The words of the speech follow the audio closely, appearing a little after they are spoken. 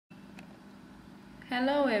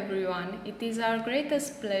Hello everyone, it is our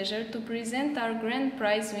greatest pleasure to present our grand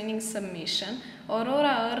prize winning submission,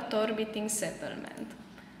 Aurora Earth Orbiting Settlement.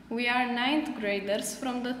 We are 9th graders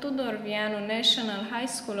from the Tudor Vianu National High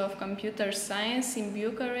School of Computer Science in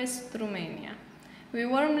Bucharest, Romania. We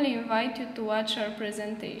warmly invite you to watch our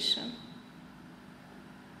presentation.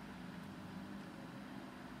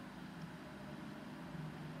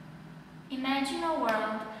 Imagine a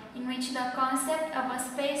world in which the concept of a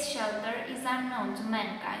space shelter is unknown to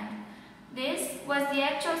mankind. This was the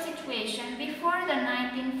actual situation before the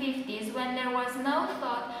 1950s, when there was no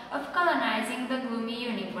thought of colonizing the gloomy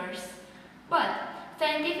universe. But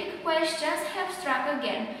scientific questions have struck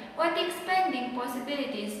again. What expanding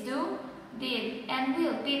possibilities did and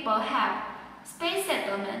will people have? Space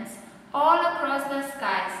settlements all across the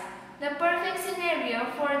skies. The perfect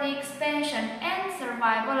scenario for the expansion and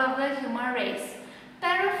survival of the human race.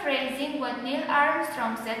 Paraphrasing what Neil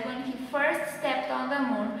Armstrong said when he first stepped on the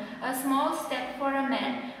moon, a small step for a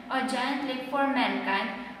man, a giant leap for mankind,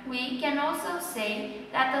 we can also say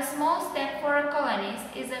that a small step for a colonist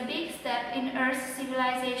is a big step in Earth's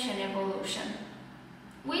civilization evolution.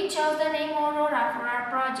 We chose the name Aurora for our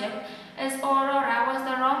project as Aurora was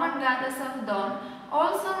the Roman goddess of dawn,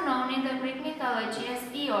 also known in the Greek mythology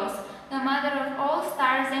as Eos, the mother of all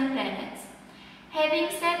stars and planets. Having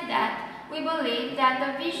said that, we believe that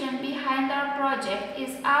the vision behind our project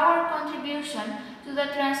is our contribution to the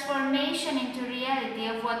transformation into reality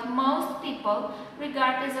of what most people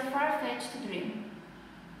regard as a far-fetched dream.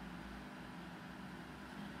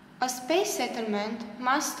 A space settlement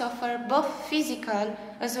must offer both physical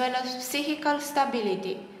as well as psychical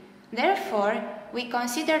stability. Therefore, we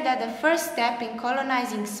consider that the first step in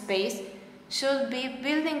colonizing space should be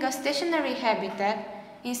building a stationary habitat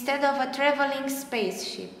instead of a traveling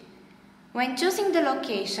spaceship. When choosing the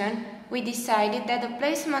location, we decided that the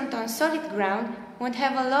placement on solid ground would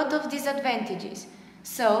have a lot of disadvantages,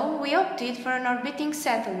 so we opted for an orbiting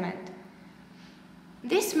settlement.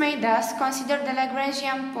 This made us consider the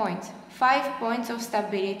Lagrangian points, 5 points of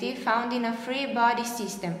stability found in a free body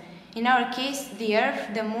system, in our case the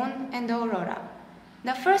Earth, the Moon and the Aurora.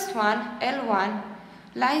 The first one, L1,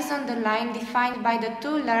 lies on the line defined by the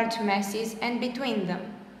two large masses and between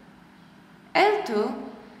them. L2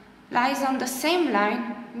 lies on the same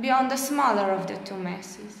line beyond the smaller of the two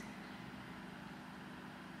masses.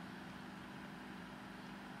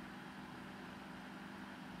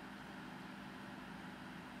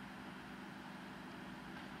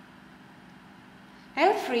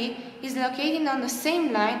 L3 is located on the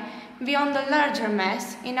same line beyond the larger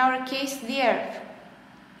mass, in our case the Earth.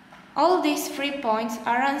 All these 3 points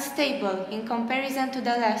are unstable in comparison to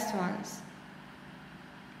the last ones.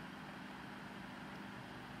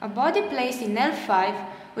 A body placed in L5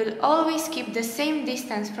 will always keep the same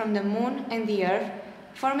distance from the Moon and the Earth,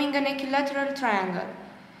 forming an equilateral triangle.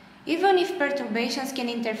 Even if perturbations can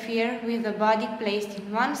interfere with the body placed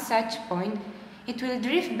in one such point, it will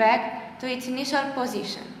drift back to its initial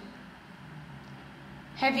position.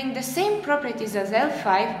 Having the same properties as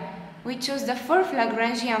L5, we choose the fourth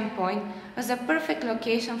Lagrangian point as a perfect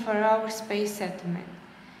location for our space settlement.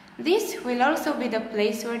 This will also be the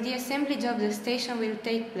place where the assemblage of the station will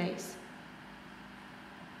take place.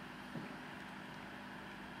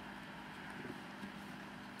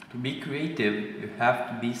 To be creative, you have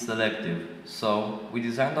to be selective, so we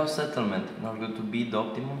designed our settlement in order to be the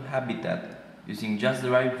optimum habitat, using just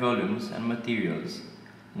the right volumes and materials.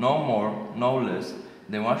 No more, no less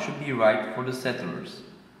than what should be right for the settlers.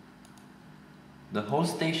 The whole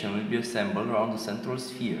station will be assembled around the central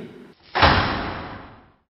sphere.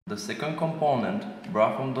 The second component,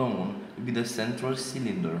 brought from the Moon, will be the central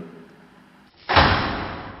cylinder.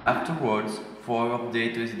 Afterwards, 4 of the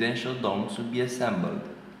 8 residential domes will be assembled.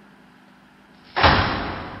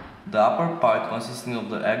 The upper part, consisting of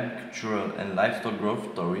the agricultural and livestock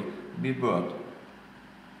growth Tori, will be brought.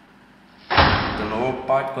 The lower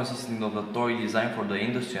part, consisting of the Tori designed for the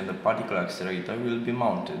industry and the particle accelerator, will be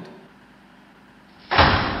mounted.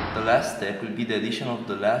 The last step will be the addition of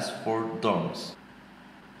the last 4 domes.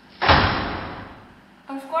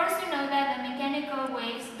 Of course, you know that the mechanical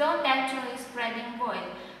waves don't actually spread in void,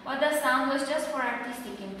 but the sound was just for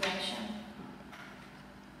artistic impression.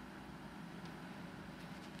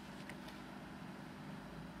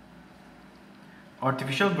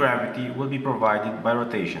 Artificial gravity will be provided by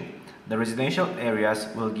rotation. The residential areas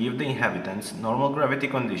will give the inhabitants normal gravity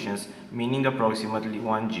conditions, meaning approximately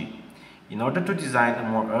 1g. In order to design a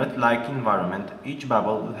more Earth-like environment, each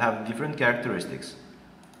bubble will have different characteristics.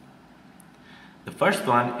 The first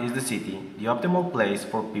one is the city, the optimal place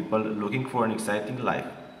for people looking for an exciting life.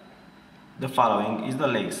 The following is the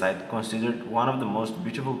lakeside, considered one of the most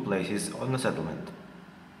beautiful places on the settlement.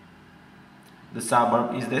 The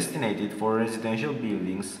suburb is destined for residential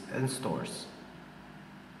buildings and stores.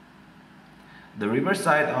 The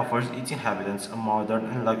riverside offers its inhabitants a modern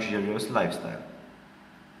and luxurious lifestyle.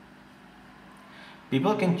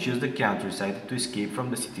 People can choose the countryside to escape from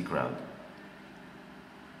the city crowd.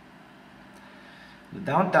 The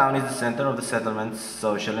downtown is the center of the settlement's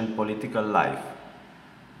social and political life.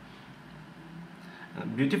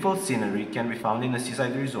 Beautiful scenery can be found in the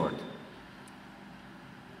seaside resort.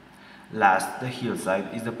 Last, the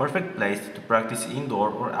hillside is the perfect place to practice indoor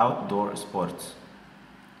or outdoor sports.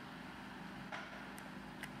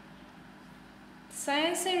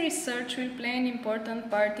 Science and research will play an important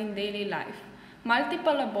part in daily life.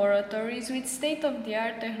 Multiple laboratories with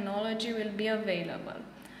state-of-the-art technology will be available.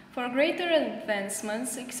 For greater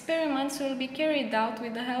advancements, experiments will be carried out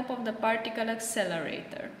with the help of the particle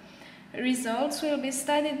accelerator. Results will be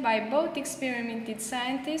studied by both experimented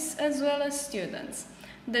scientists as well as students.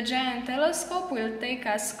 The giant telescope will take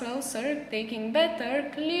us closer, taking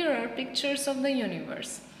better, clearer pictures of the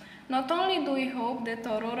universe. Not only do we hope that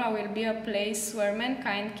Aurora will be a place where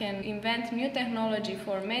mankind can invent new technology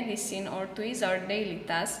for medicine or to ease our daily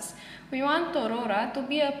tasks, we want Aurora to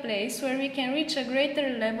be a place where we can reach a greater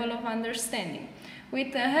level of understanding.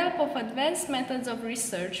 With the help of advanced methods of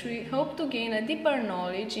research, we hope to gain a deeper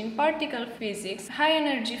knowledge in particle physics,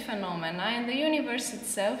 high-energy phenomena, and the universe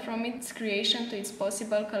itself from its creation to its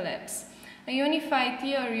possible collapse. A unified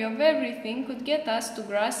theory of everything could get us to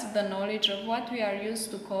grasp the knowledge of what we are used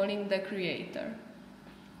to calling the Creator.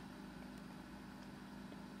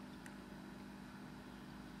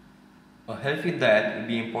 A healthy diet will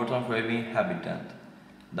be important for every inhabitant.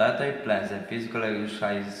 Dietary plans and physical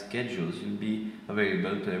exercise schedules will be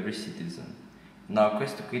available to every citizen. In our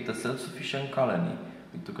quest to create a self-sufficient colony,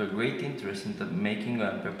 we took a great interest in the making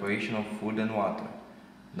and preparation of food and water.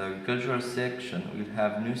 The agricultural section will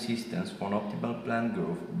have new systems for an optimal plant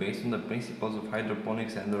growth based on the principles of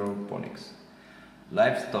hydroponics and aeroponics.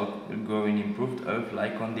 Livestock will grow in improved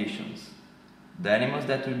earth-like conditions. The animals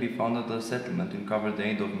that will be found at the settlement will cover the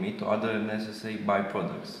need of meat or other necessary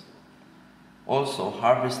byproducts. Also,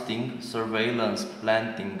 harvesting, surveillance,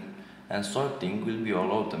 planting, and sorting will be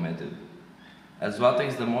all automated. As water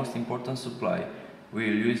is the most important supply, we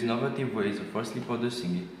will use innovative ways of firstly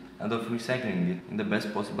producing it and of recycling it in the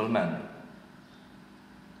best possible manner.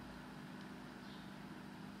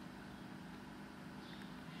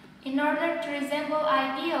 In order to resemble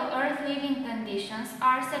ideal Earth living conditions,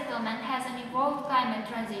 our settlement has an evolved climate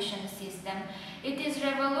transition system. It is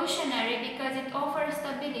revolutionary because it offers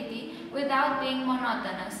stability without being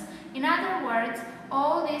monotonous. In other words,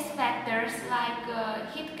 all these factors like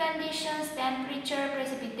heat conditions, temperature,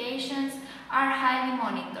 precipitations are highly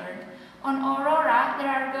monitored. On Aurora, there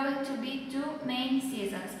are going to be two main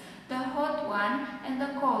seasons, the hot one and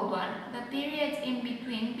the cold one, the periods in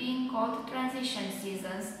between being called transition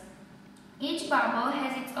seasons. Each bubble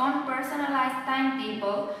has its own personalized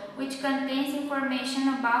timetable which contains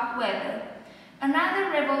information about weather. Another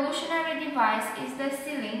revolutionary device is the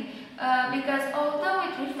ceiling because although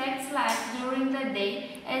it reflects light during the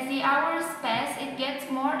day, as the hours pass it gets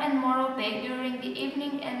more and more opaque during the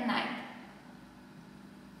evening and night.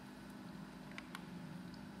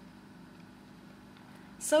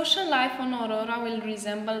 Social life on Aurora will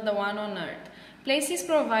resemble the one on Earth. Places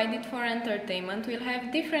provided for entertainment will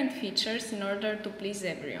have different features in order to please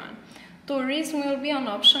everyone. Tourism will be an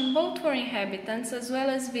option both for inhabitants as well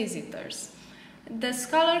as visitors. The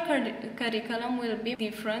scholar curriculum will be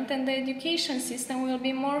different and the education system will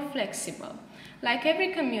be more flexible. Like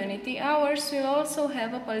every community, ours will also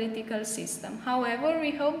have a political system. However,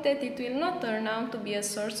 we hope that it will not turn out to be a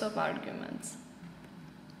source of arguments.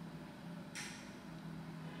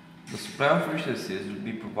 The supply of resources will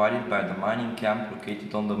be provided by the mining camp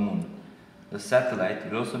located on the Moon. The satellite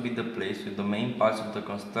will also be the place where the main parts of the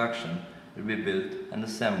construction will be built and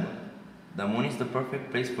assembled. The Moon is the perfect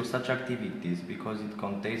place for such activities because it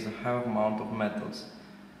contains a high amount of metals.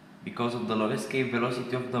 Because of the low escape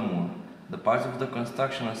velocity of the Moon, the parts of the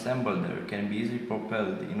construction assembled there can be easily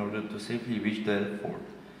propelled in order to safely reach the L4.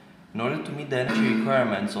 In order to meet the energy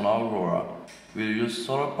requirements on Aurora, we will use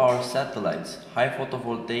solar power satellites, high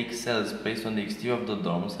photovoltaic cells placed on the exterior of the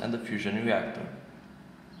domes, and a fusion reactor.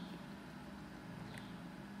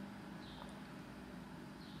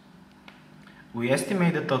 We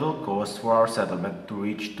estimate the total cost for our settlement to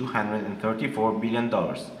reach $234 billion.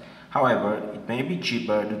 However, it may be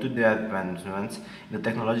cheaper due to the advancements in the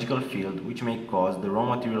technological field which may cause the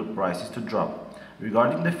raw material prices to drop.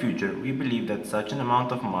 Regarding the future, we believe that such an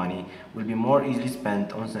amount of money will be more easily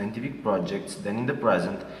spent on scientific projects than in the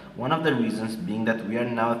present, one of the reasons being that we are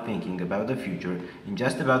now thinking about the future in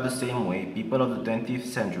just about the same way people of the 20th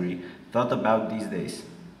century thought about these days.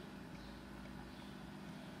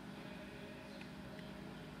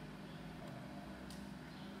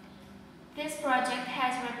 This project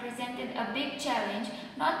has represented a big challenge,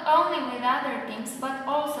 not only with other things but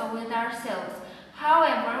also with ourselves.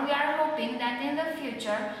 However, we are hoping that in the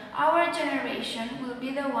future, our generation will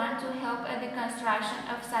be the one to help at the construction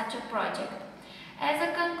of such a project. As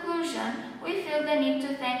a conclusion, we feel the need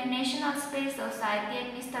to thank National Space Society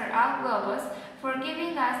and Mr. Al for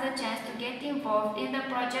giving us the chance to get involved in the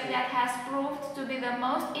project that has proved to be the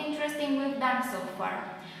most interesting we've done so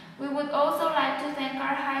far. We would also like to thank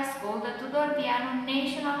our high school, the Tudor Vianu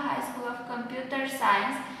National High School of Computer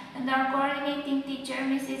Science, and our coordinating teacher,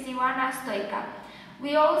 Mrs. Ioana S.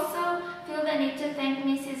 We also feel the need to thank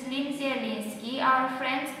Mrs. Lynn Zielinski, our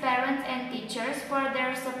friends, parents, and teachers for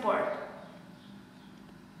their support.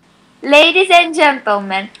 Ladies and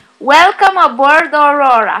gentlemen, welcome aboard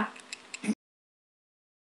Aurora.